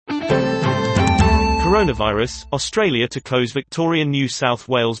Coronavirus, Australia to close Victorian-New South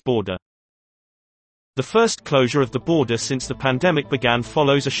Wales border. The first closure of the border since the pandemic began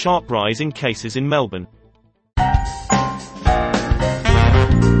follows a sharp rise in cases in Melbourne.